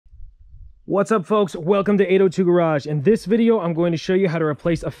What's up, folks? Welcome to 802 Garage. In this video, I'm going to show you how to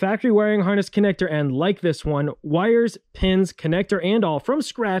replace a factory wiring harness connector and, like this one, wires, pins, connector, and all from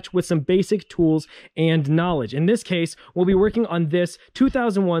scratch with some basic tools and knowledge. In this case, we'll be working on this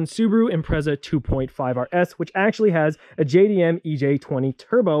 2001 Subaru Impreza 2.5 RS, which actually has a JDM EJ20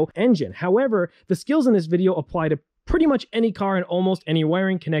 turbo engine. However, the skills in this video apply to pretty much any car and almost any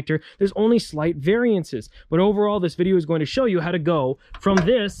wiring connector. There's only slight variances, but overall, this video is going to show you how to go from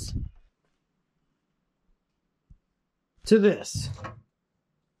this to this.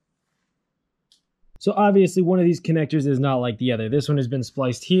 So obviously one of these connectors is not like the other. This one has been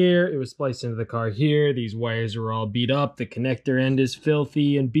spliced here. It was spliced into the car here. These wires are all beat up. The connector end is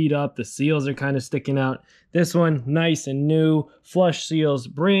filthy and beat up. The seals are kind of sticking out. This one, nice and new, flush seals,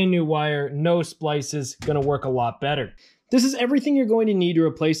 brand new wire, no splices, gonna work a lot better. This is everything you're going to need to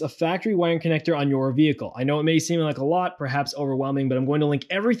replace a factory wiring connector on your vehicle. I know it may seem like a lot, perhaps overwhelming, but I'm going to link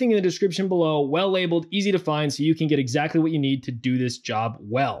everything in the description below, well labeled, easy to find, so you can get exactly what you need to do this job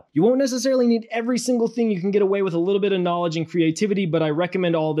well. You won't necessarily need every single thing. You can get away with a little bit of knowledge and creativity, but I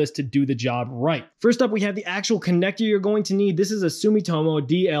recommend all this to do the job right. First up, we have the actual connector you're going to need. This is a Sumitomo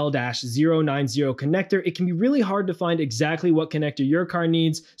DL-090 connector. It can be really hard to find exactly what connector your car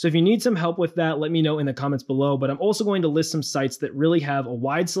needs, so if you need some help with that, let me know in the comments below, but I'm also going to list some sites that really have a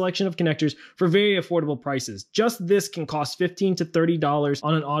wide selection of connectors for very affordable prices. Just this can cost $15 to $30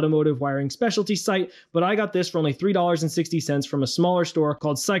 on an automotive wiring specialty site, but I got this for only $3.60 from a smaller store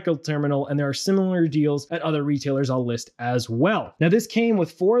called Cycle Terminal, and there are similar deals at other retailers I'll list as well. Now, this came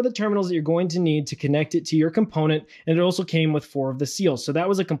with 4 of the terminals that you're going to need to connect it to your component, and it also came with 4 of the seals. So that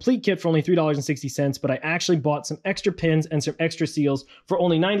was a complete kit for only $3.60, but I actually bought some extra pins and some extra seals for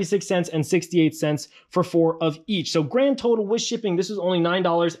only 96 cents and 68 cents for 4 of each. So grand total with shipping, this was only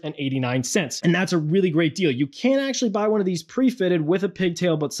 $9.89. And that's a really great deal. You can actually buy one of these pre-fitted with a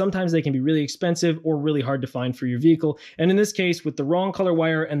pigtail, but sometimes they can be really expensive or really hard to find for your vehicle. And in this case, with the wrong color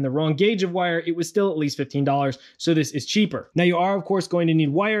wire and the wrong gauge of wire, it was still at least $15. So this is cheaper. Now you are, of course, going to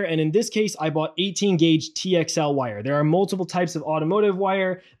need wire. And in this case, I bought 18 gauge TXL wire. There are multiple types of automotive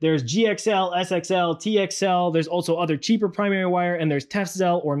wire. There's GXL, SXL, TXL. There's also other cheaper primary wire, and there's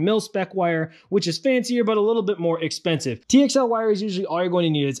TEFZL or mil spec wire, which is fancier, but a little bit more expensive. TXL wire is usually all you're going to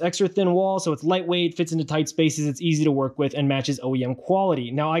need. It's extra thin wall, so it's lightweight, fits into tight spaces, it's easy to work with, and matches OEM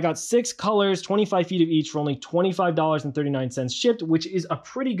quality. Now, I got 6 colors, 25 feet of each for only $25.39 shipped, which is a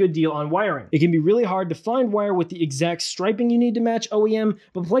pretty good deal on wiring. It can be really hard to find wire with the exact striping you need to match OEM,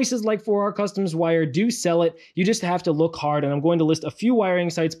 but places like 4R Customs Wire do sell it. You just have to look hard, and I'm going to list a few wiring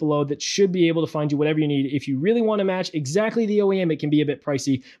sites below that should be able to find you whatever you need. If you really want to match exactly the OEM, it can be a bit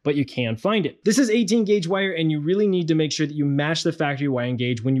pricey, but you can find it. This is 18 gauge wire, and you really need to make sure that you match the factory wiring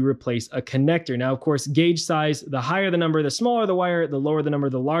gauge when you replace a connector. Now, of course, gauge size, the higher the number, the smaller the wire, the lower the number,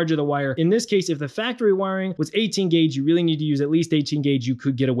 the larger the wire. In this case, if the factory wiring was 18 gauge, you really need to use at least 18 gauge. You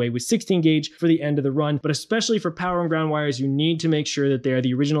could get away with 16 gauge for the end of the run, but especially for power and ground wires, you need to make sure that they are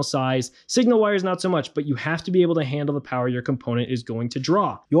the original size. Signal wires, not so much, but you have to be able to handle the power your component is going to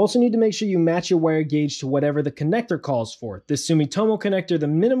draw. You also need to make sure you match your wire gauge to whatever the connector calls for. This Sumitomo connector, the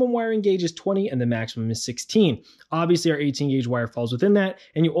minimum wiring gauge is 20 and the maximum is 16. Obviously, our 18 gauge wire falls within that,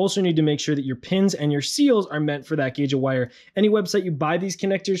 and you also need to make sure that your pins and your seals are meant for that gauge of wire. Any website you buy these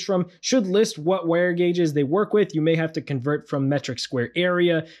connectors from should list what wire gauges they work with. You may have to convert from metric square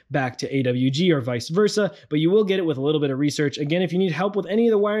area back to AWG or vice versa, but you will get it with a little bit of research. Again, if you need help with any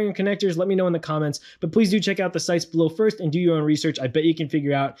of the wiring and connectors, let me know in the comments, but please do check out the sites below first and do your own research. I bet you can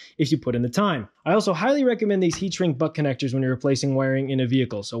figure out if you put in the time. I also highly recommend these heat shrink butt connectors when you're replacing wiring in a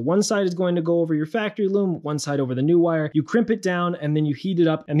vehicle. So one side is going to go over your factory loom, one side over the new wire. You crimp it down and then you heat it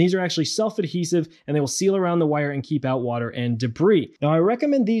up, and these are actually self-adhesive and they will seal around the wire and keep out water and debris. Now, I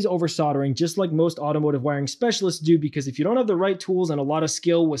recommend these over soldering, just like most automotive wiring specialists do, because if you don't have the right tools and a lot of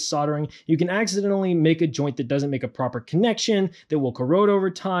skill with soldering, you can accidentally make a joint that doesn't make a proper connection, that will corrode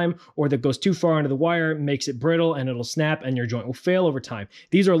over time, or that goes too far into the wire, makes it brittle, and it'll snap and your joint will fail over time.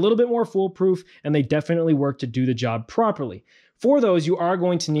 These are a little bit more foolproof, and they definitely work to do the job properly. For those, you are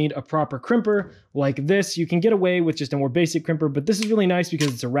going to need a proper crimper like this. You can get away with just a more basic crimper, but this is really nice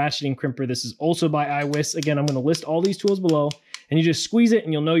because it's a ratcheting crimper. This is also by iWis. Again, I'm going to list all these tools below, and you just squeeze it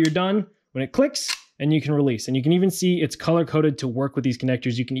and you'll know you're done when it clicks and you can release. And you can even see it's color coded to work with these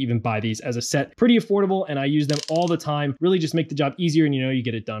connectors. You can even buy these as a set. Pretty affordable, and I use them all the time. Really just make the job easier, and you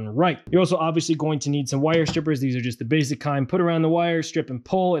get it done right. You're also obviously going to need some wire strippers. These are just the basic kind. Put around the wire, strip and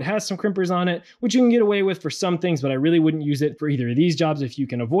pull. It has some crimpers on it, which you can get away with for some things, but I really wouldn't use it for either of these jobs if you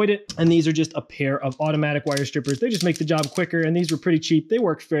can avoid it. And these are just a pair of automatic wire strippers. They just make the job quicker, and these were pretty cheap. They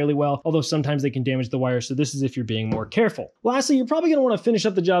work fairly well, although sometimes they can damage the wire, so this is if you're being more careful. Lastly, you're probably going to want to finish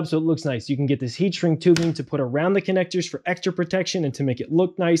up the job so it looks nice. You can get this heat shrink tubing to put around the connectors for extra protection and to make it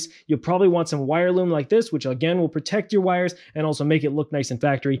look nice. You'll probably want some wire loom like this, which again will protect your wires and also make it look nice in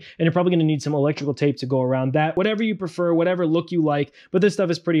factory. And you're probably going to need some electrical tape to go around that. Whatever you prefer, whatever look you like, but this stuff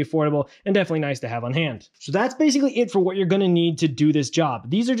is pretty affordable and definitely nice to have on hand. So that's basically it for what you're going to need to do this job.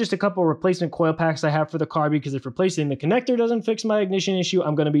 These are just a couple of replacement coil packs I have for the car, because if replacing the connector doesn't fix my ignition issue,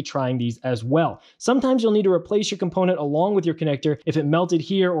 I'm going to be trying these as well. Sometimes you'll need to replace your component along with your connector if it melted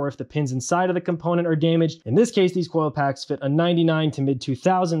here or if the pins inside of the component are damaged. In this case, these coil packs fit a 99 to mid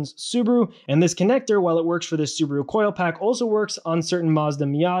 2000s Subaru, and this connector, while it works for this Subaru coil pack, also works on certain Mazda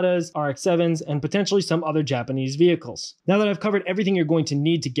Miatas, RX-7s, and potentially some other Japanese vehicles. Now that I've covered everything you're going to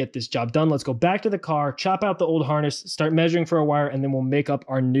need to get this job done, let's go back to the car, chop out the old harness, start measuring for a wire, and then we'll make up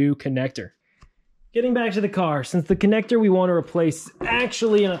our new connector. Getting back to the car, since the connector we want to replace is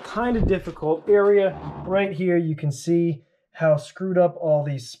actually in a kind of difficult area, right here you can see how screwed up all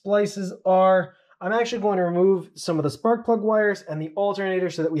these splices are. I'm actually going to remove some of the spark plug wires and the alternator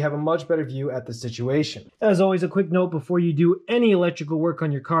so that we have a much better view at the situation. As always, a quick note before you do any electrical work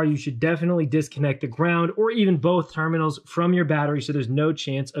on your car, you should definitely disconnect the ground or even both terminals from your battery so there's no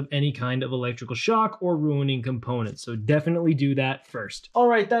chance of any kind of electrical shock or ruining components. So definitely do that first. All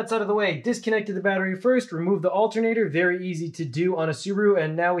right, that's out of the way. Disconnected the battery first, remove the alternator, very easy to do on a Subaru,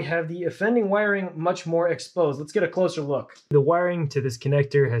 and now we have the offending wiring much more exposed. Let's get a closer look. The wiring to this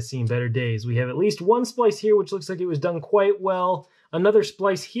connector has seen better days. We have at least one splice here, which looks like it was done quite well. Another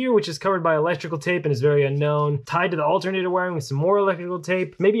splice here, which is covered by electrical tape and is very unknown. Tied to the alternator wiring with some more electrical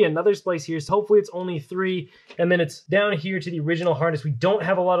tape. Maybe another splice here, so hopefully it's only 3. And then it's down here to the original harness. We don't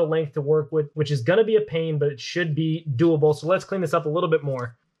have a lot of length to work with, which is gonna be a pain, but it should be doable. So let's clean this up a little bit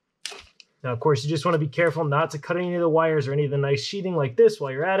more. Now, of course, you just want to be careful not to cut any of the wires or any of the nice sheathing like this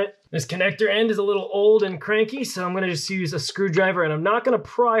while you're at it. This connector end is a little old and cranky, so I'm going to just use a screwdriver, and I'm not going to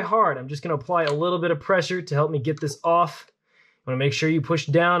pry hard. I'm just going to apply a little bit of pressure to help me get this off. You want to make sure you push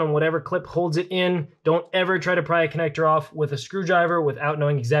down on whatever clip holds it in. Don't ever try to pry a connector off with a screwdriver without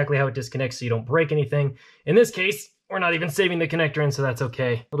knowing exactly how it disconnects so you don't break anything. In this case, we're not even saving the connector in, so that's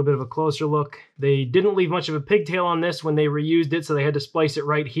okay. A little bit of a closer look. They didn't leave much of a pigtail on this when they reused it, so they had to splice it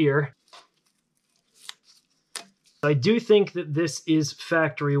right here. I do think that this is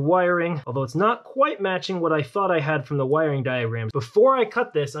factory wiring, although it's not quite matching what I thought I had from the wiring diagrams. Before I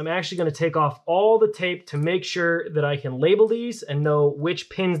cut this, I'm actually going to take off all the tape to make sure that I can label these and know which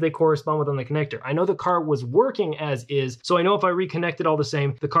pins they correspond with on the connector. I know the car was working as is, so I know if I reconnect it all the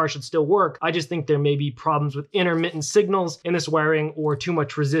same, the car should still work. I just think there may be problems with intermittent signals in this wiring or too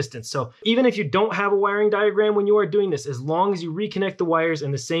much resistance. So even if you don't have a wiring diagram when you are doing this, as long as you reconnect the wires in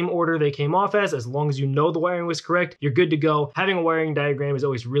the same order they came off as long as you know the wiring was correct, you're good to go. Having a wiring diagram is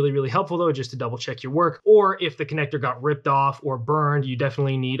always really, really helpful though, just to double check your work. Or if the connector got ripped off or burned, you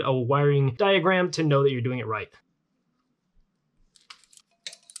definitely need a wiring diagram to know that you're doing it right.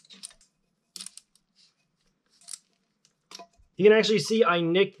 You can actually see I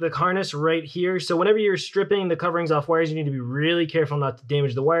nicked the harness right here. So whenever you're stripping the coverings off wires, you need to be really careful not to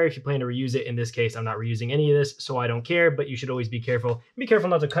damage the wire if you plan to reuse it. In this case, I'm not reusing any of this, so I don't care, but you should always be careful. Be careful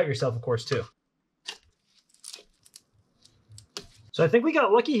not to cut yourself, of course, too. So I think we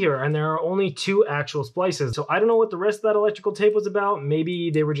got lucky here, and there are only 2 actual splices. So I don't know what the rest of that electrical tape was about.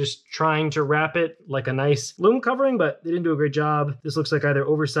 Maybe they were just trying to wrap it like a nice loom covering, but they didn't do a great job. This looks like either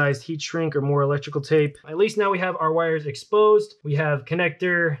oversized heat shrink or more electrical tape. At least now we have our wires exposed. We have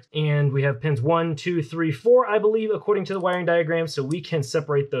connector, and we have pins 1, 2, 3, 4, I believe, according to the wiring diagram. So we can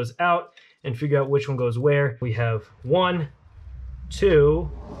separate those out and figure out which one goes where. We have 1,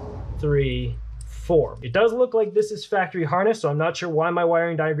 2, 3, 4. It does look like this is factory harness, so I'm not sure why my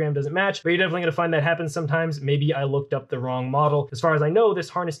wiring diagram doesn't match, but you're definitely gonna find that happens sometimes. Maybe I looked up the wrong model. As far as I know, this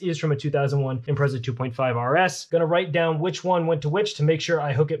harness is from a 2001 Impreza 2.5 RS. Gonna write down which one went to which to make sure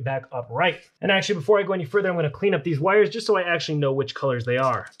I hook it back up right. And actually, before I go any further, I'm gonna clean up these wires just so I actually know which colors they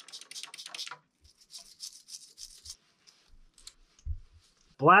are.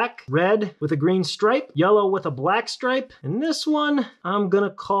 black, red with a green stripe, yellow with a black stripe, and this one I'm gonna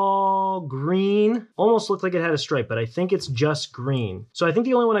call green. Almost looked like it had a stripe, but I think it's just green. So I think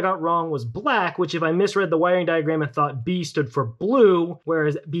the only one I got wrong was black, which if I misread the wiring diagram and thought B stood for blue,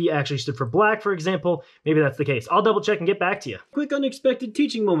 whereas B actually stood for black, for example, maybe that's the case. I'll double check and get back to you. Quick unexpected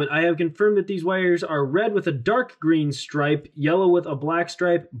teaching moment. I have confirmed that these wires are red with a dark green stripe, yellow with a black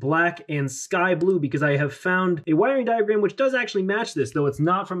stripe, black, and sky blue, because I have found a wiring diagram which does actually match this, though it's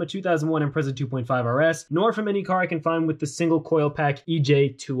not from a 2001 Impreza 2.5 RS, nor from any car I can find with the single coil pack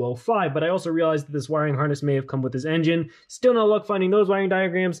EJ205, but I also realized that this wiring harness may have come with this engine. Still no luck finding those wiring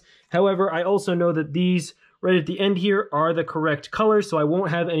diagrams. However, I also know that these right at the end here are the correct colors, so I won't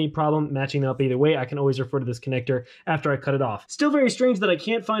have any problem matching them up either way. I can always refer to this connector after I cut it off. Still very strange that I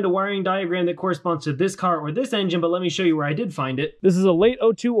can't find a wiring diagram that corresponds to this car or this engine, but let me show you where I did find it. This is a late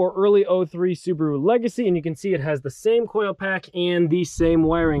 02 or early 03 Subaru Legacy, and you can see it has the same coil pack and the same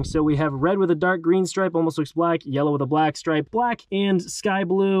wiring. So we have red with a dark green stripe, almost looks black, yellow with a black stripe, black and sky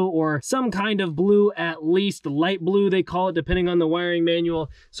blue, or some kind of blue, at least light blue they call it, depending on the wiring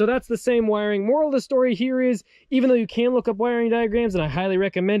manual. So that's the same wiring. Moral of the story here is, even though you can look up wiring diagrams, and I highly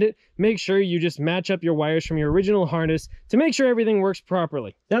recommend it, make sure you just match up your wires from your original harness to make sure everything works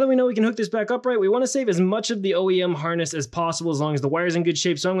properly. Now that we know we can hook this back up right, we want to save as much of the OEM harness as possible as long as the wire's in good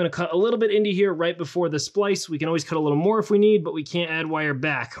shape. So I'm going to cut a little bit into here right before the splice. We can always cut a little more if we need, but we can't add wire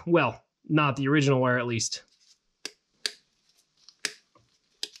back. Well, not the original wire at least.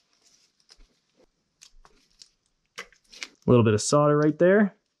 A little bit of solder right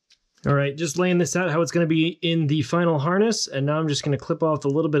there. All right, just laying this out how it's going to be in the final harness, and now I'm just going to clip off a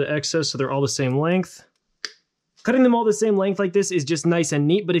little bit of excess so they're all the same length. Cutting them all the same length like this is just nice and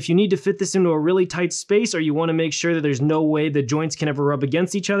neat, but if you need to fit this into a really tight space, or you want to make sure that there's no way the joints can ever rub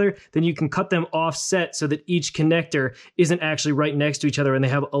against each other, then you can cut them offset so that each connector isn't actually right next to each other and they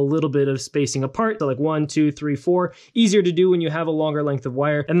have a little bit of spacing apart. So like 1, 2, 3, 4. Easier to do when you have a longer length of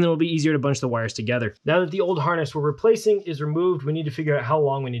wire, and then it'll be easier to bunch the wires together. Now that the old harness we're replacing is removed, we need to figure out how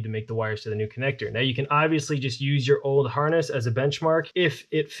long we need to make the wires to the new connector. Now you can obviously just use your old harness as a benchmark if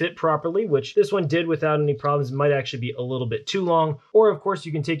it fit properly, which this one did without any problems. It might actually be a little bit too long. Or of course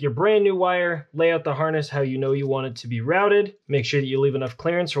you can take your brand new wire, lay out the harness how you know you want it to be routed, make sure that you leave enough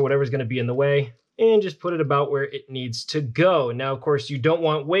clearance for whatever's going to be in the way, and just put it about where it needs to go. Now, of course, you don't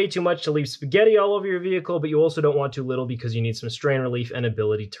want way too much to leave spaghetti all over your vehicle, but you also don't want too little because you need some strain relief and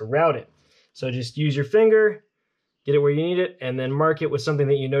ability to route it. So just use your finger, get it where you need it, and then mark it with something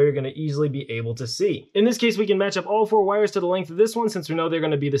that you know you're going to easily be able to see. In this case, we can match up all 4 wires to the length of this one since we know they're going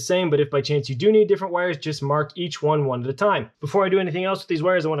to be the same, but if by chance you do need different wires, just mark each one at a time. Before I do anything else with these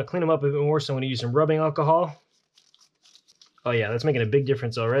wires, I want to clean them up a bit more, so I'm going to use some rubbing alcohol. Oh yeah, that's making a big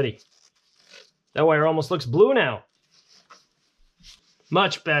difference already. That wire almost looks blue now.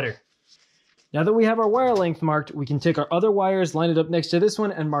 Much better. Now that we have our wire length marked, we can take our other wires, line it up next to this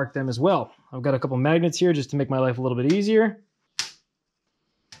one, and mark them as well. I've got a couple magnets here just to make my life a little bit easier.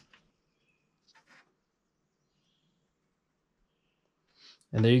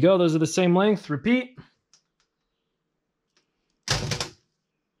 And there you go, those are the same length. Repeat.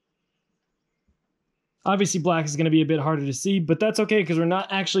 Obviously black is going to be a bit harder to see, but that's okay because we're not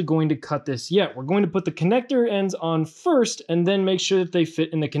actually going to cut this yet. We're going to put the connector ends on first and then make sure that they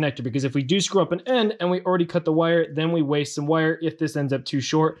fit in the connector, because if we do screw up an end and we already cut the wire, then we waste some wire. If this ends up too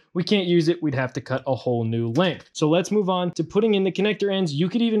short, we can't use it. We'd have to cut a whole new length. So let's move on to putting in the connector ends. You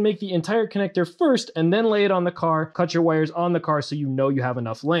could even make the entire connector first and then lay it on the car, cut your wires on the car so you know you have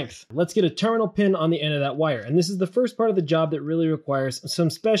enough length. Let's get a terminal pin on the end of that wire. And this is the first part of the job that really requires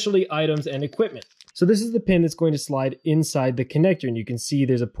some specialty items and equipment. So this is the pin that's going to slide inside the connector, and you can see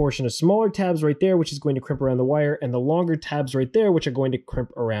there's a portion of smaller tabs right there which is going to crimp around the wire, and the longer tabs right there which are going to crimp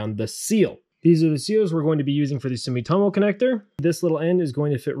around the seal. These are the seals we're going to be using for the Sumitomo connector. This little end is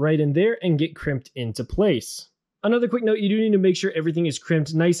going to fit right in there and get crimped into place. Another quick note, you do need to make sure everything is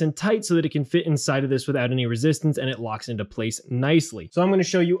crimped nice and tight so that it can fit inside of this without any resistance and it locks into place nicely. So I'm going to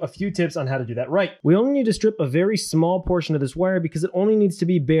show you a few tips on how to do that right. We only need to strip a very small portion of this wire because it only needs to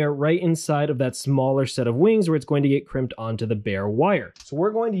be bare right inside of that smaller set of wings where it's going to get crimped onto the bare wire. So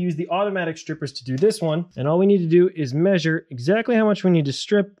we're going to use the automatic strippers to do this one, and all we need to do is measure exactly how much we need to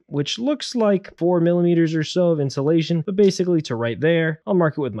strip, which looks like 4 millimeters or so of insulation, but basically to right there. I'll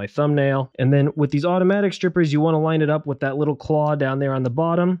mark it with my thumbnail, and then with these automatic strippers, you want to line it up with that little claw down there on the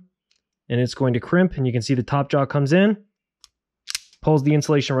bottom, and it's going to crimp, and you can see the top jaw comes in. pulls the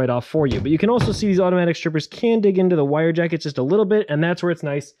insulation right off for you. But you can also see these automatic strippers can dig into the wire jackets just a little bit, and that's where it's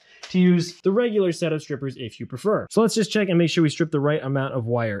nice to use the regular set of strippers if you prefer. So let's just check and make sure we strip the right amount of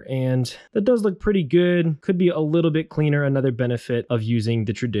wire, and that does look pretty good. Could be a little bit cleaner, another benefit of using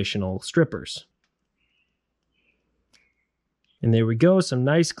the traditional strippers. And there we go, some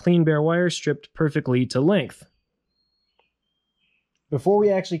nice clean bare wire stripped perfectly to length. Before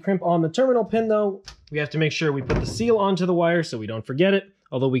we actually crimp on the terminal pin though, we have to make sure we put the seal onto the wire so we don't forget it.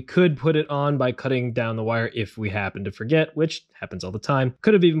 Although we could put it on by cutting down the wire if we happen to forget, which happens all the time.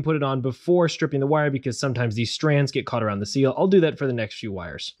 Could have even put it on before stripping the wire because sometimes these strands get caught around the seal. I'll do that for the next few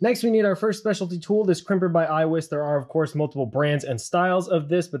wires. Next, we need our first specialty tool, this Crimper by iWis. There are, of course, multiple brands and styles of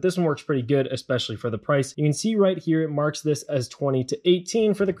this, but this one works pretty good, especially for the price. You can see right here, it marks this as 20 to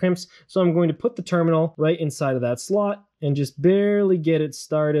 18 for the crimps. So I'm going to put the terminal right inside of that slot and just barely get it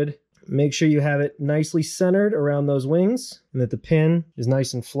started. Make sure you have it nicely centered around those wings and that the pin is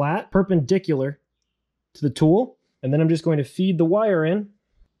nice and flat, perpendicular to the tool. And then I'm just going to feed the wire in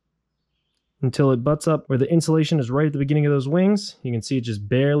until it butts up where the insulation is right at the beginning of those wings. You can see it just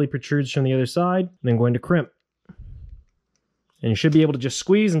barely protrudes from the other side. And then going to crimp. And you should be able to just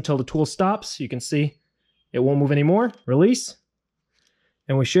squeeze until the tool stops. You can see it won't move anymore. Release.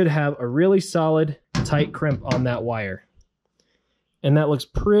 And we should have a really solid, tight crimp on that wire. And that looks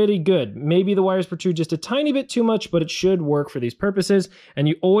pretty good. Maybe the wires protrude just a tiny bit too much, but it should work for these purposes. And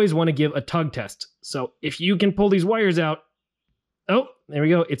you always want to give a tug test. So if you can pull these wires out, oh, there we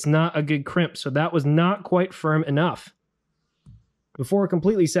go. It's not a good crimp. So that was not quite firm enough. Before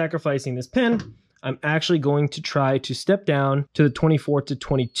completely sacrificing this pin, I'm actually going to try to step down to the 24 to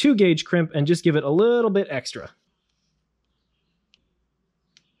 22 gauge crimp and just give it a little bit extra.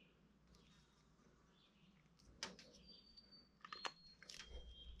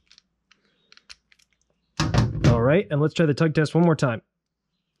 All right, and let's try the tug test one more time.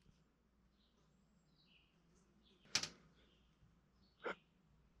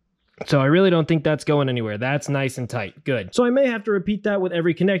 So I really don't think that's going anywhere. That's nice and tight. Good. So I may have to repeat that with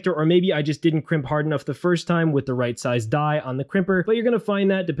every connector, or maybe I just didn't crimp hard enough the first time with the right size die on the crimper, but you're going to find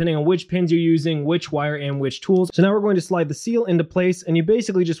that depending on which pins you're using, which wire, and which tools. So now we're going to slide the seal into place, and you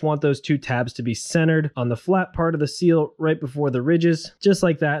basically just want those two tabs to be centered on the flat part of the seal right before the ridges, just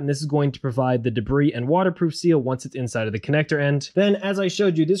like that. And this is going to provide the debris and waterproof seal once it's inside of the connector end. Then, as I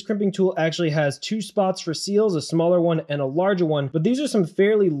showed you, this crimping tool actually has two spots for seals, a smaller one and a larger one, but these are some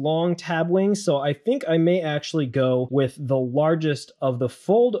fairly long tab wings, so I think I may actually go with the largest of the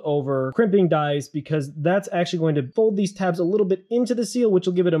fold over crimping dies because that's actually going to fold these tabs a little bit into the seal, which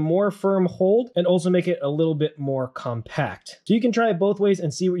will give it a more firm hold and also make it a little bit more compact. So you can try it both ways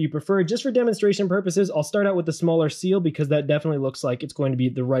and see what you prefer. Just for demonstration purposes, I'll start out with the smaller seal because that definitely looks like it's going to be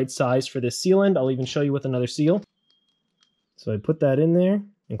the right size for this seal end. I'll even show you with another seal. So I put that in there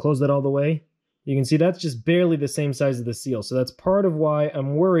and close that all the way. You can see that's just barely the same size of the seal. So that's part of why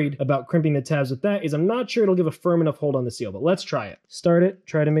I'm worried about crimping the tabs with that, is I'm not sure it'll give a firm enough hold on the seal, but let's try it. Start it,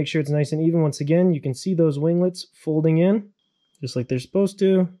 try to make sure it's nice and even. Once again, you can see those winglets folding in just like they're supposed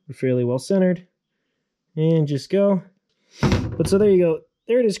to. They're fairly well centered. And just go. But so there you go.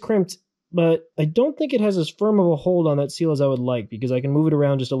 There it is crimped, but I don't think it has as firm of a hold on that seal as I would like because I can move it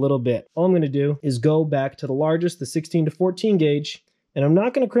around just a little bit. All I'm going to do is go back to the largest, the 16 to 14 gauge, and I'm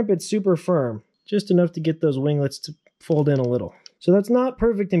not going to crimp it super firm. Just enough to get those winglets to fold in a little. So that's not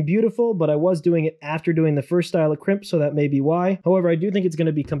perfect and beautiful, but I was doing it after doing the first style of crimp, so that may be why. However, I do think it's going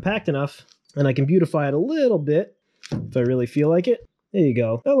to be compact enough, and I can beautify it a little bit if I really feel like it. There you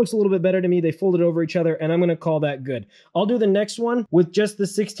go. That looks a little bit better to me. They folded over each other, and I'm going to call that good. I'll do the next one with just the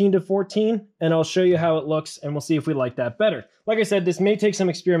 16 to 14, and I'll show you how it looks, and we'll see if we like that better. Like I said, this may take some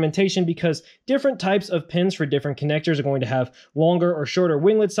experimentation because different types of pins for different connectors are going to have longer or shorter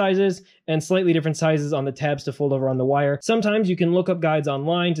winglet sizes and slightly different sizes on the tabs to fold over on the wire. Sometimes you can look up guides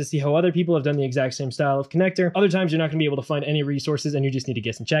online to see how other people have done the exact same style of connector. Other times you're not going to be able to find any resources and you just need to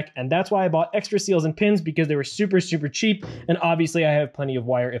guess and check. And that's why I bought extra seals and pins, because they were super, super cheap. And obviously I have plenty of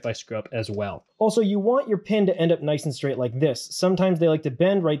wire if I screw up as well. Also, you want your pin to end up nice and straight like this. Sometimes they like to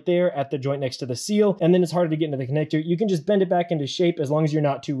bend right there at the joint next to the seal, and then it's harder to get into the connector. You can just bend it back into shape as long as you're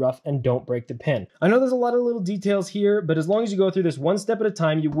not too rough and don't break the pin. I know there's a lot of little details here, but as long as you go through this one step at a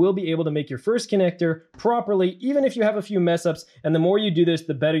time, you will be able to make your first connector properly, even if you have a few mess ups, and the more you do this,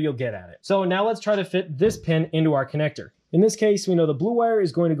 the better you'll get at it. So now let's try to fit this pin into our connector. In this case, we know the blue wire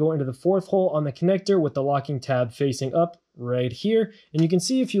is going to go into the fourth hole on the connector with the locking tab facing up right here. And you can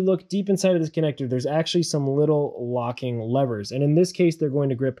see if you look deep inside of this connector, there's actually some little locking levers. And in this case, they're going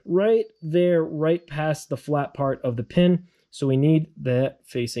to grip right there, right past the flat part of the pin. So we need that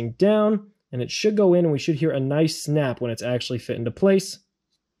facing down and it should go in and we should hear a nice snap when it's actually fit into place.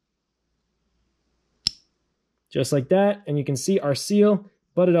 Just like that, and you can see our seal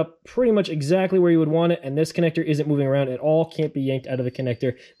butted up pretty much exactly where you would want it, and this connector isn't moving around at all, can't be yanked out of the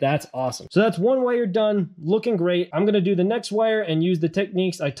connector. That's awesome. So that's one wire done, looking great. I'm gonna do the next wire and use the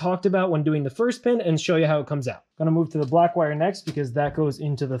techniques I talked about when doing the first pin and show you how it comes out. Gonna move to the black wire next because that goes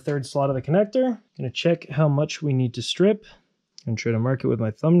into the third slot of the connector. Gonna check how much we need to strip and try to mark it with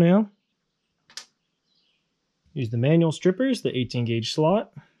my thumbnail. Use the manual strippers, the 18 gauge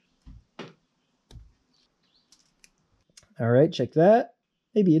slot. All right, check that.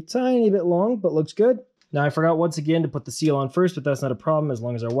 Maybe a tiny bit long, but looks good. Now I forgot once again to put the seal on first, but that's not a problem as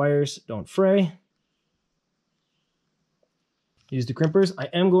long as our wires don't fray. Use the crimpers. I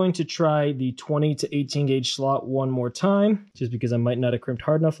am going to try the 20 to 18 gauge slot one more time, just because I might not have crimped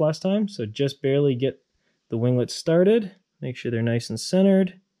hard enough last time. So just barely get the winglets started. Make sure they're nice and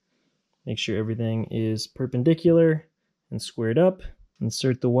centered. Make sure everything is perpendicular and squared up.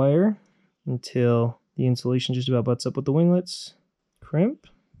 Insert the wire until the insulation just about butts up with the winglets. Crimp.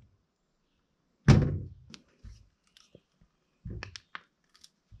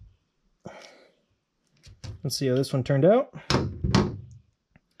 Let's see how this one turned out.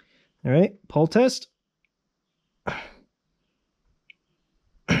 All right, pull test.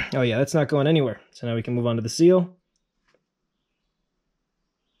 Oh yeah, that's not going anywhere. So now we can move on to the seal.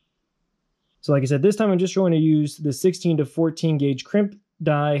 So like I said, this time I'm just going to use the 16 to 14 gauge crimp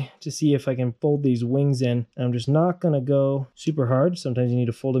die to see if I can fold these wings in. And I'm just not going to go super hard. Sometimes you need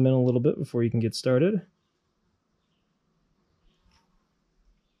to fold them in a little bit before you can get started.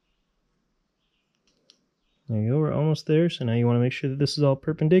 There you go, we're almost there. So now you want to make sure that this is all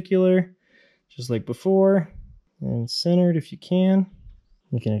perpendicular, just like before, and centered if you can.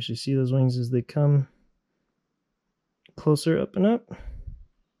 You can actually see those wings as they come closer up and up.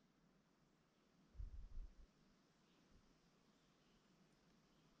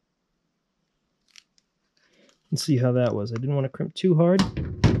 Let's see how that was. I didn't want to crimp too hard.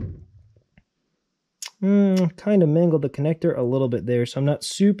 Kind of mangled the connector a little bit there, so I'm not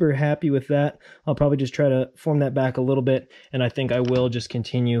super happy with that. I'll probably just try to form that back a little bit, and I think I will just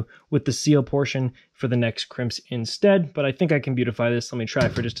continue with the seal portion for the next crimps instead, but I think I can beautify this. Let me try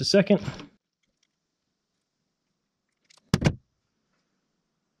for just a second.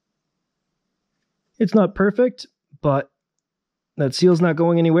 It's not perfect, but that seal's not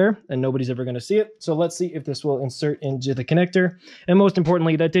going anywhere and nobody's ever going to see it. So let's see if this will insert into the connector. And most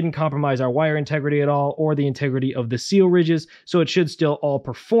importantly, that didn't compromise our wire integrity at all or the integrity of the seal ridges. So it should still all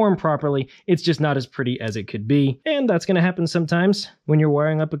perform properly. It's just not as pretty as it could be. And that's going to happen sometimes when you're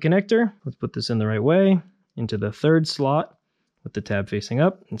wiring up a connector. Let's put this in the right way into the third slot with the tab facing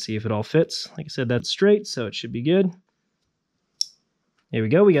up and see if it all fits. Like I said, that's straight, so it should be good. There we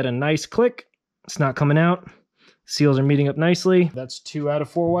go. We got a nice click. It's not coming out. Seals are meeting up nicely. That's 2 out of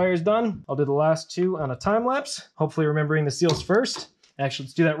 4 wires done. I'll do the last 2 on a time lapse, hopefully remembering the seals first. Actually,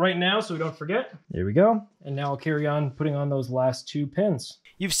 let's do that right now so we don't forget. There we go. And now I'll carry on putting on those last 2 pins.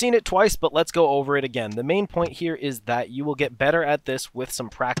 You've seen it twice, but let's go over it again. The main point here is that you will get better at this with some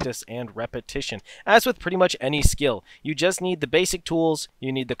practice and repetition. As with pretty much any skill, you just need the basic tools,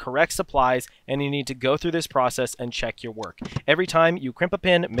 you need the correct supplies, and you need to go through this process and check your work. Every time you crimp a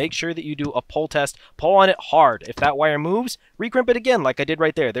pin, make sure that you do a pull test. Pull on it hard. If that wire moves, recrimp it again like I did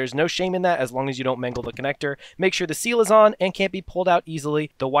right there. There's no shame in that as long as you don't mangle the connector. Make sure the seal is on and can't be pulled out easily.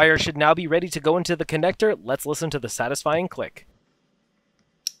 The wire should now be ready to go into the connector. Let's listen to the satisfying click.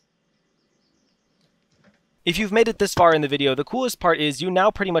 If you've made it this far in the video, the coolest part is you now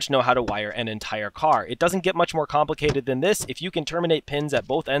pretty much know how to wire an entire car. It doesn't get much more complicated than this. If you can terminate pins at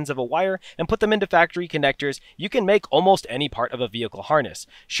both ends of a wire and put them into factory connectors, you can make almost any part of a vehicle harness.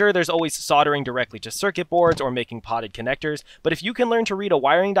 Sure, there's always soldering directly to circuit boards or making potted connectors, but if you can learn to read a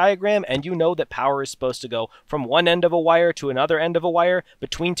wiring diagram and you know that power is supposed to go from one end of a wire to another end of a wire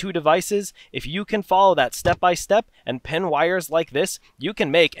between 2 devices, if you can follow that step by step and pin wires like this, you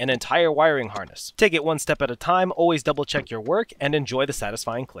can make an entire wiring harness. Take it one step at a time, always double check your work, and enjoy the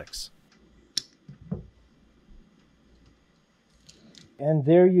satisfying clicks. And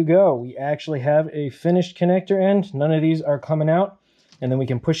there you go. We actually have a finished connector end. None of these are coming out. And then we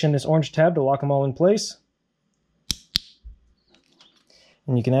can push in this orange tab to lock them all in place.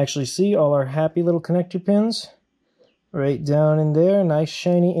 And you can actually see all our happy little connector pins right down in there. Nice,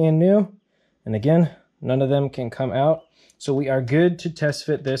 shiny, and new. And again, none of them can come out. So we are good to test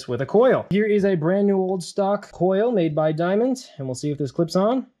fit this with a coil. Here is a brand new old stock coil made by Diamond, and we'll see if this clips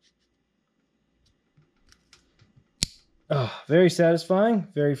on. Oh, very satisfying,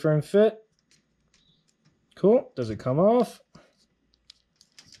 very firm fit. Cool, does it come off?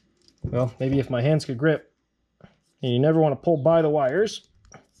 Well, maybe if my hands could grip. And you never want to pull by the wires.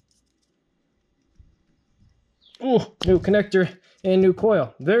 Oh, new connector and new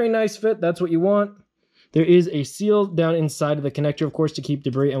coil. Very nice fit. That's what you want. There is a seal down inside of the connector, of course, to keep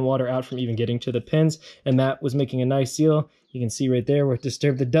debris and water out from even getting to the pins. And that was making a nice seal. You can see right there where it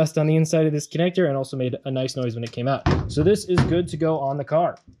disturbed the dust on the inside of this connector and also made a nice noise when it came out. So this is good to go on the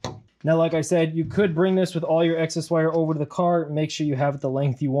car. Now, like I said, you could bring this with all your excess wire over to the car, make sure you have it the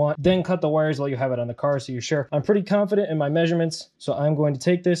length you want, then cut the wires while you have it on the car so you're sure. I'm pretty confident in my measurements, so I'm going to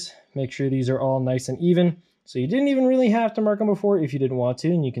take this, make sure these are all nice and even. So you didn't even really have to mark them before if you didn't want to,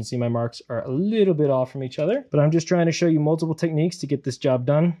 and you can see my marks are a little bit off from each other, but I'm just trying to show you multiple techniques to get this job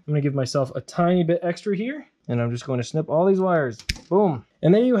done. I'm gonna give myself a tiny bit extra here, and I'm just going to snip all these wires. Boom.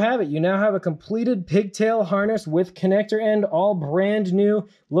 And there you have it. You now have a completed pigtail harness with connector end, all brand new.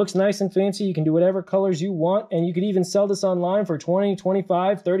 Looks nice and fancy. You can do whatever colors you want, and you could even sell this online for 20,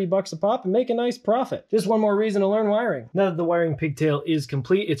 25, 30 bucks a pop and make a nice profit. Just one more reason to learn wiring. Now that the wiring pigtail is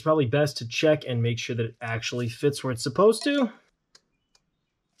complete, it's probably best to check and make sure that it actually fits where it's supposed to.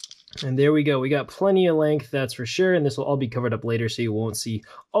 And there we go. We got plenty of length, that's for sure. And this will all be covered up later so you won't see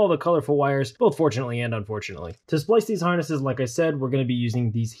all the colorful wires, both fortunately and unfortunately. To splice these harnesses, like I said, we're going to be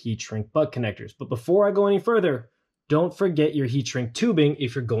using these heat shrink butt connectors. But before I go any further, don't forget your heat shrink tubing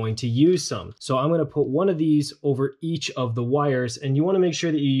if you're going to use some. So I'm going to put one of these over each of the wires, and you want to make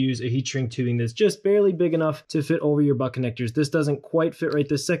sure that you use a heat shrink tubing that's just barely big enough to fit over your butt connectors. This doesn't quite fit right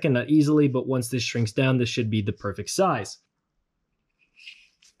this second, not easily, but once this shrinks down, this should be the perfect size.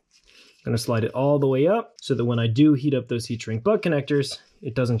 I'm going to slide it all the way up so that when I do heat up those heat shrink butt connectors,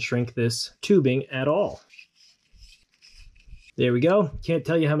 it doesn't shrink this tubing at all. There we go. Can't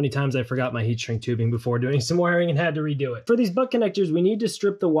tell you how many times I forgot my heat shrink tubing before doing some wiring and had to redo it. For these butt connectors, we need to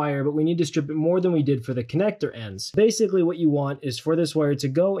strip the wire, but we need to strip it more than we did for the connector ends. Basically, what you want is for this wire to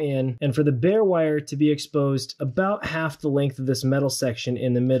go in and for the bare wire to be exposed about half the length of this metal section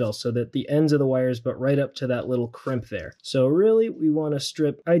in the middle so that the ends of the wires but right up to that little crimp there. So really, we want to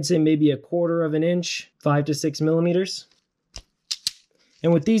strip, I'd say maybe 1/4 of an inch, 5 to 6 millimeters.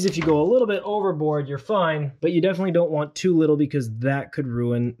 And with these, if you go a little bit overboard, you're fine, but you definitely don't want too little because that could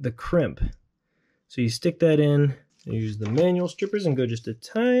ruin the crimp. So you stick that in, use the manual strippers and go just a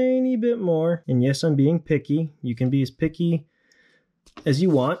tiny bit more. And yes, I'm being picky. You can be as picky as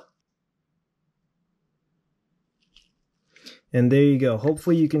you want. And there you go.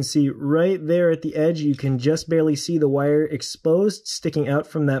 Hopefully you can see right there at the edge, you can just barely see the wire exposed, sticking out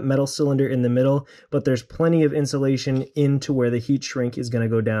from that metal cylinder in the middle, but there's plenty of insulation into where the heat shrink is going to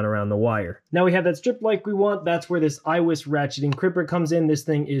go down around the wire. Now we have that stripped like we want. That's where this iWis ratcheting crimper comes in. This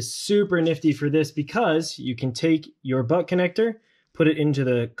thing is super nifty for this because you can take your butt connector, put it into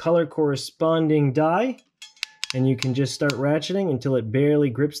the color corresponding die, and you can just start ratcheting until it barely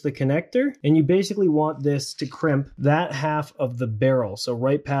grips the connector. And you basically want this to crimp that half of the barrel. So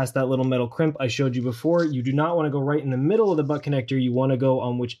right past that little metal crimp I showed you before. You do not want to go right in the middle of the butt connector. You want to go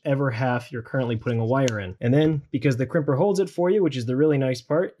on whichever half you're currently putting a wire in. And then because the crimper holds it for you, which is the really nice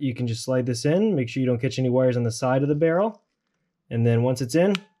part, you can just slide this in, make sure you don't catch any wires on the side of the barrel. And then once it's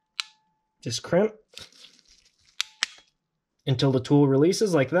in, just crimp until the tool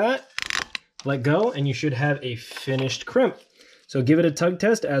releases like that. Let go, and you should have a finished crimp. So give it a tug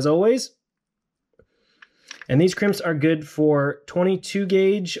test, as always. And these crimps are good for 22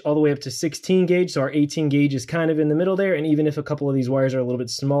 gauge all the way up to 16 gauge. So our 18 gauge is kind of in the middle there. And even if a couple of these wires are a little bit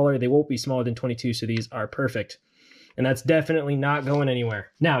smaller, they won't be smaller than 22. So these are perfect. And that's definitely not going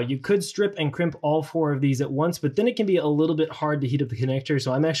anywhere. Now, you could strip and crimp all 4 of these at once, but then it can be a little bit hard to heat up the connector.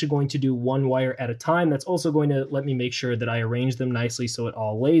 So I'm actually going to do 1 wire at a time. That's also going to let me make sure that I arrange them nicely so it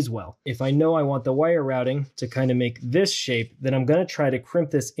all lays well. If I know I want the wire routing to kind of make this shape, then I'm going to try to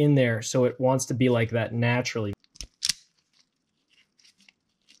crimp this in there so it wants to be like that naturally.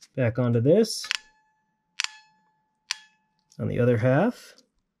 Back onto this. On the other half.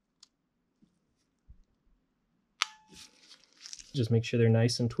 Just make sure they're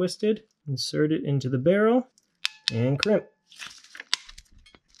nice and twisted. Insert it into the barrel and crimp.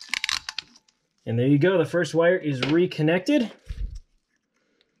 And there you go. The first wire is reconnected.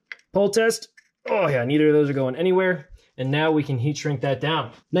 Pull test. Oh yeah, neither of those are going anywhere. And now we can heat shrink that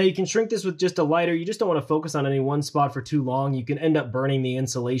down. Now you can shrink this with just a lighter. You just don't want to focus on any one spot for too long. You can end up burning the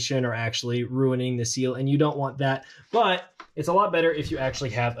insulation or actually ruining the seal, and you don't want that. But it's a lot better if you actually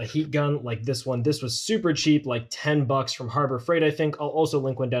have a heat gun like this one. This was super cheap, like 10 bucks from Harbor Freight, I think. I'll also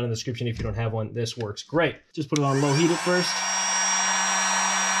link one down in the description if you don't have one. This works great. Just put it on low heat at first.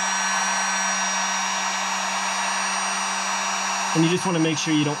 And you just want to make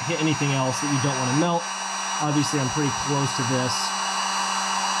sure you don't hit anything else that you don't want to melt. Obviously, I'm pretty close to this.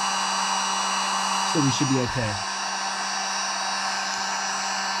 so we should be okay.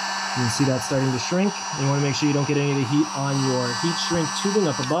 You can see that starting to shrink. You want to make sure you don't get any of the heat on your heat shrink tubing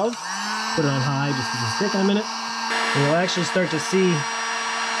up above. Put it on high just because it's taking a minute. And you'll actually start to see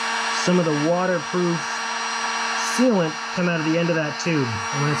some of the waterproof sealant come out of the end of that tube.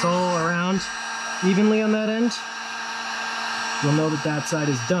 And when it's all around evenly on that end, you'll know that that side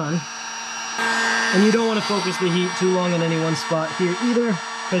is done. And you don't want to focus the heat too long on any one spot here either,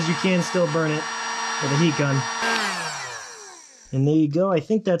 because you can still burn it with a heat gun. And there you go. I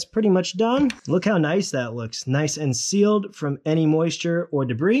think that's pretty much done. Look how nice that looks. Nice and sealed from any moisture or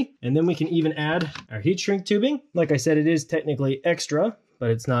debris. And then we can even add our heat shrink tubing. Like I said, it is technically extra, but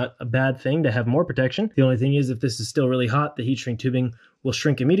it's not a bad thing to have more protection. The only thing is, if this is still really hot, the heat shrink tubing will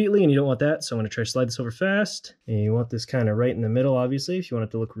shrink immediately, and you don't want that. So I'm gonna try to slide this over fast. And you want this kind of right in the middle, obviously, if you want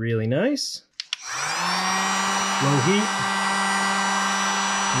it to look really nice. Low heat.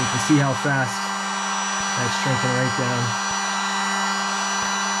 And you can see how fast that's shrinking right down.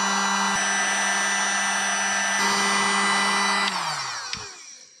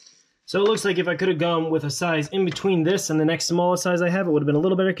 So it looks like if I could have gone with a size in between this and the next smallest size I have, it would have been a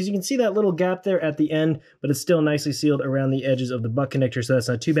little better, because you can see that little gap there at the end, but it's still nicely sealed around the edges of the butt connector, so that's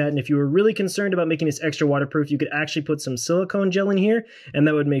not too bad. And if you were really concerned about making this extra waterproof, you could actually put some silicone gel in here, and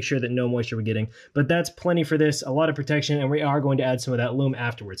that would make sure that no moisture would get in. But that's plenty for this, a lot of protection, and we are going to add some of that loom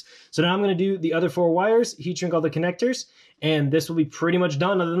afterwards. So now I'm going to do the other 4 wires, heat shrink all the connectors, and this will be pretty much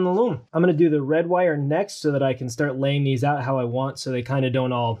done other than the loom. I'm going to do the red wire next so that I can start laying these out how I want, so they kind of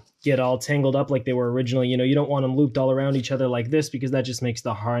don't all get all tangled up like they were originally. You know, you don't want them looped all around each other like this, because that just makes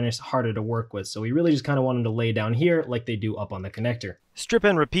the harness harder to work with. So we really just kind of want them to lay down here like they do up on the connector. Strip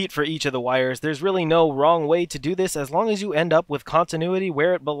and repeat for each of the wires. There's really no wrong way to do this, as long as you end up with continuity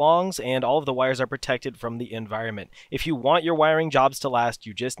where it belongs and all of the wires are protected from the environment. If you want your wiring jobs to last,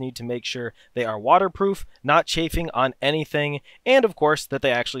 you just need to make sure they are waterproof, not chafing on anything, and of course that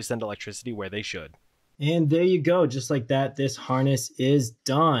they actually send electricity where they should. And there you go, just like that, this harness is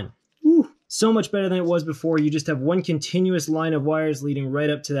done. Whew. So much better than it was before. You just have one continuous line of wires leading right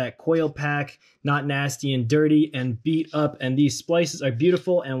up to that coil pack, not nasty and dirty and beat up. And these splices are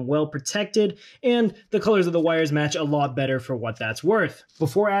beautiful and well protected, and the colors of the wires match a lot better for what that's worth.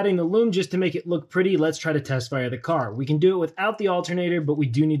 Before adding the loom, just to make it look pretty, let's try to test fire the car. We can do it without the alternator, but we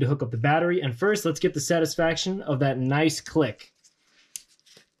do need to hook up the battery. And first, let's get the satisfaction of that nice click.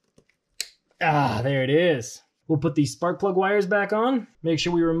 Ah, there it is. We'll put these spark plug wires back on. Make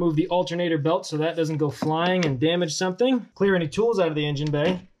sure we remove the alternator belt so that doesn't go flying and damage something. Clear any tools out of the engine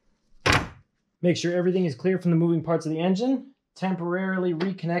bay. Make sure everything is clear from the moving parts of the engine. Temporarily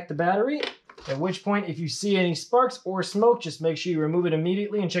reconnect the battery. At which point, if you see any sparks or smoke, just make sure you remove it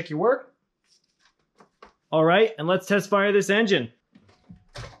immediately and check your work. All right, and let's test fire this engine.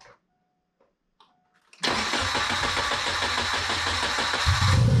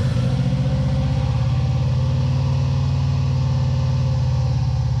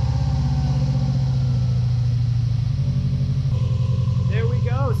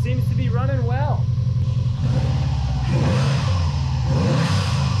 Seems to be running well.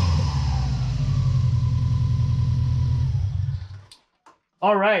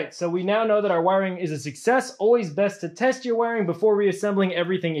 All right, so we now know that our wiring is a success. Always best to test your wiring before reassembling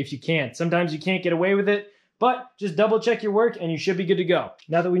everything if you can. Sometimes you can't get away with it, but just double check your work and you should be good to go.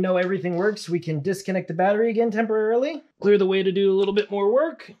 Now that we know everything works, we can disconnect the battery again temporarily. Clear the way to do a little bit more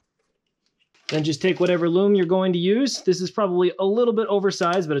work. Then just take whatever loom you're going to use. This is probably a little bit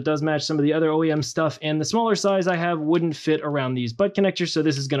oversized, but it does match some of the other OEM stuff. And the smaller size I have wouldn't fit around these butt connectors, so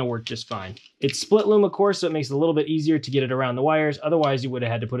this is gonna work just fine. It's split loom, of course, so it makes it a little bit easier to get it around the wires. Otherwise, you would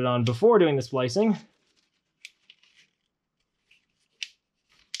have had to put it on before doing the splicing.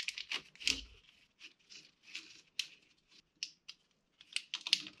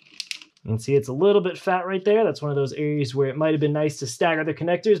 You can see it's a little bit fat right there. That's one of those areas where it might have been nice to stagger the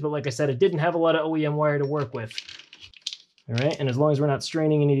connectors, but like I said, it didn't have a lot of OEM wire to work with. All right, and as long as we're not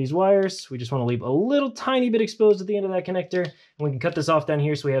straining any of these wires, we just want to leave a little tiny bit exposed at the end of that connector, and we can cut this off down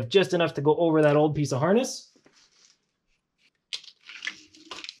here so we have just enough to go over that old piece of harness.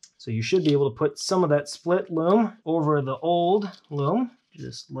 So you should be able to put some of that split loom over the old loom,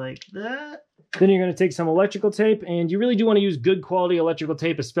 just like that. Then you're going to take some electrical tape, and you really do want to use good quality electrical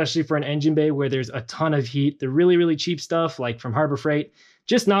tape, especially for an engine bay where there's a ton of heat. The really, really cheap stuff, like from Harbor Freight,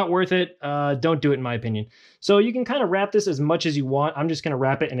 just not worth it. Don't do it, in my opinion. So you can kind of wrap this as much as you want. I'm just going to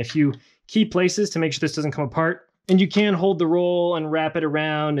wrap it in a few key places to make sure this doesn't come apart. And you can hold the roll and wrap it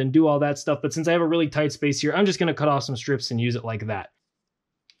around and do all that stuff. But since I have a really tight space here, I'm just going to cut off some strips and use it like that.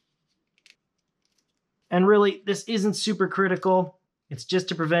 And really, this isn't super critical. It's just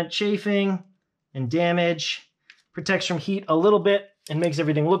to prevent chafing. and damage, protects from heat a little bit, and makes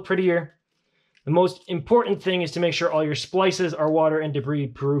everything look prettier. The most important thing is to make sure all your splices are water and debris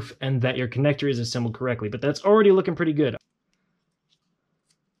proof and that your connector is assembled correctly, but that's already looking pretty good.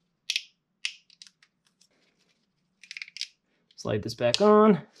 Slide this back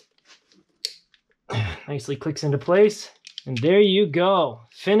on. Nicely clicks into place. And there you go.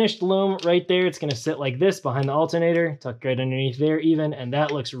 Finished loom right there. It's going to sit like this behind the alternator, tucked right underneath there even, and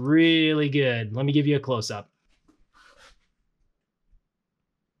that looks really good. Let me give you a close-up.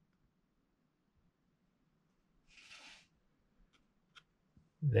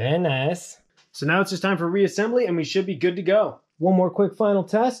 Very nice. So now it's just time for reassembly and we should be good to go. One more quick final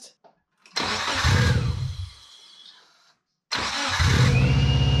test.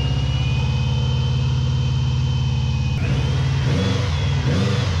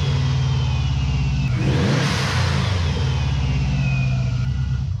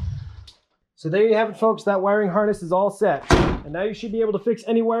 So there you have it, folks. That wiring harness is all set. And now you should be able to fix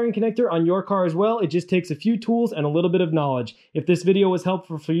any wiring connector on your car as well. It just takes a few tools and a little bit of knowledge. If this video was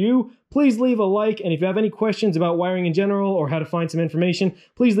helpful for you, please leave a like. And if you have any questions about wiring in general or how to find some information,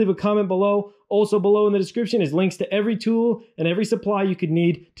 please leave a comment below. Also below in the description is links to every tool and every supply you could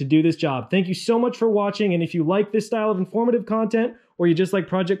need to do this job. Thank you so much for watching. And if you like this style of informative content, or you just like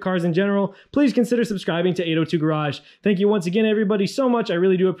project cars in general, please consider subscribing to 802 Garage. Thank you once again, everybody, so much. I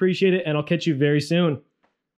really do appreciate it, and I'll catch you very soon.